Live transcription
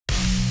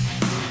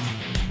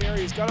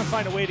He's got to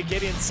find a way to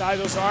get inside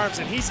those arms,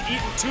 and he's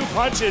eaten 2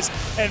 punches,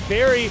 and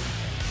Berry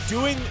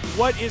doing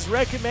what is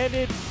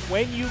recommended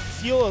when you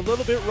feel a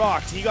little bit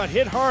rocked. He got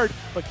hit hard,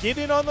 but get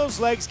in on those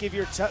legs, give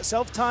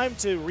yourself time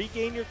to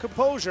regain your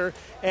composure,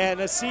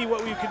 and see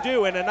what we can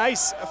do. And a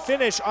nice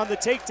finish on the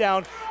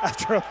takedown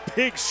after a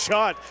big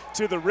shot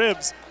to the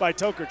ribs by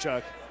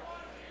Tokarchuk.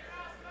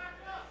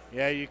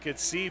 Yeah, you could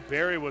see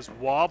Berry was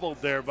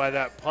wobbled there by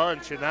that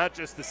punch, and not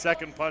just the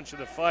second punch of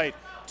the fight.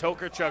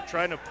 Tokarchuk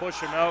trying to push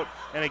him out,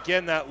 and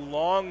again, that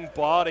long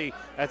body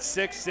at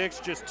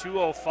 6'6", just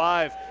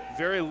 205,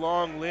 very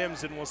long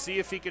limbs, and we'll see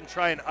if he can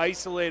try and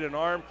isolate an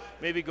arm,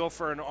 maybe go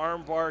for an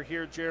arm bar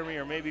here, Jeremy,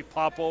 or maybe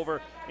pop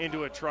over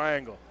into a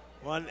triangle.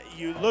 Well,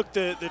 you look,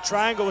 the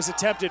triangle was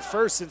attempted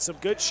first, and some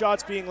good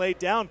shots being laid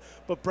down,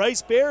 but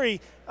Bryce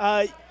Berry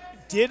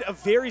did a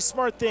very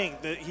smart thing.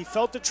 He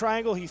felt the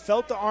triangle, he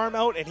felt the arm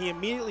out, and he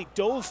immediately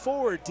dove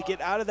forward to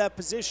get out of that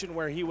position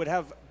where he would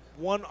have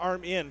one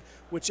arm in,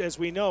 which, as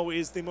we know,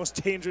 is the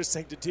most dangerous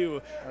thing to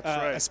do,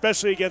 right.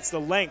 Especially against the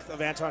length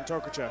of Anton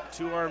Tokarchuk.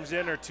 2 arms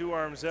in or 2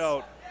 arms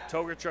out.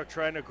 Tokarchuk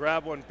trying to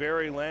grab one.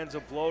 Berry lands a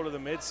blow to the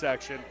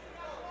midsection.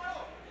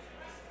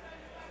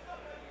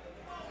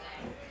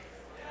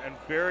 And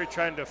Berry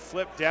trying to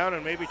flip down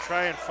and maybe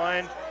try and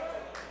find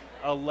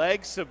a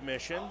leg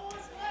submission.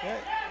 Yeah.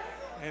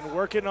 And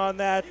working on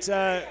that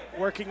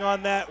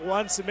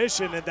one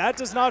submission, and that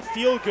does not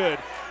feel good.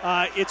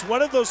 It's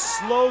one of those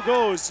slow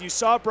goes. You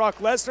saw Brock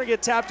Lesnar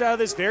get tapped out of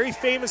this very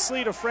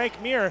famously to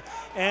Frank Mir,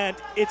 and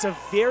it's a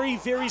very,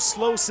 very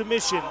slow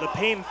submission. The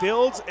pain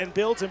builds and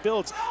builds and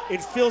builds.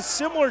 It feels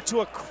similar to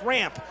a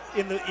cramp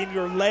in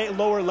your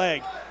lower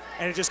leg,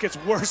 and it just gets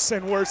worse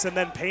and worse and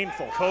then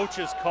painful. Coach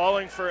is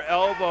calling for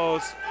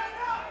elbows,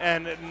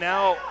 and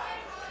now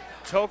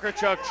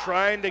Tokarchuk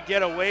trying to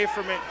get away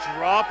from it,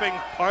 dropping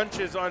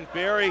punches on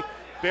Berry.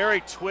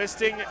 Berry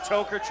twisting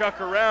Tokarchuk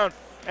around,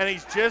 and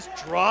he's just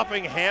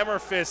dropping hammer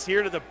fists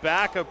here to the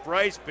back of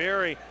Bryce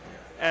Berry.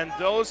 And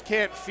those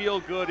can't feel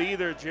good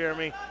either,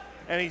 Jeremy.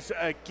 And he's,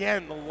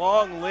 again, the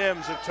long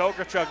limbs of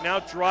Tokarchuk now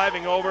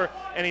driving over,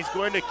 and he's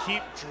going to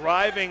keep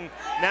driving,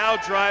 now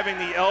driving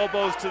the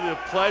elbows to the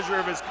pleasure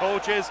of his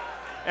coaches.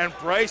 And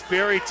Bryce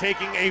Berry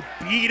taking a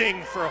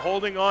beating for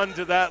holding on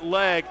to that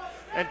leg.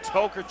 And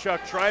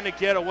Tokarchuk trying to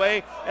get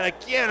away, and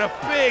again a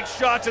big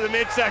shot to the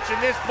midsection.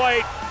 This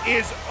fight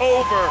is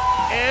over.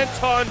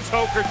 Anton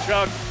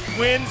Tokarchuk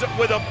wins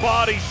with a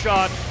body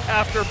shot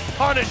after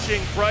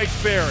punishing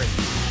Bryce Berry.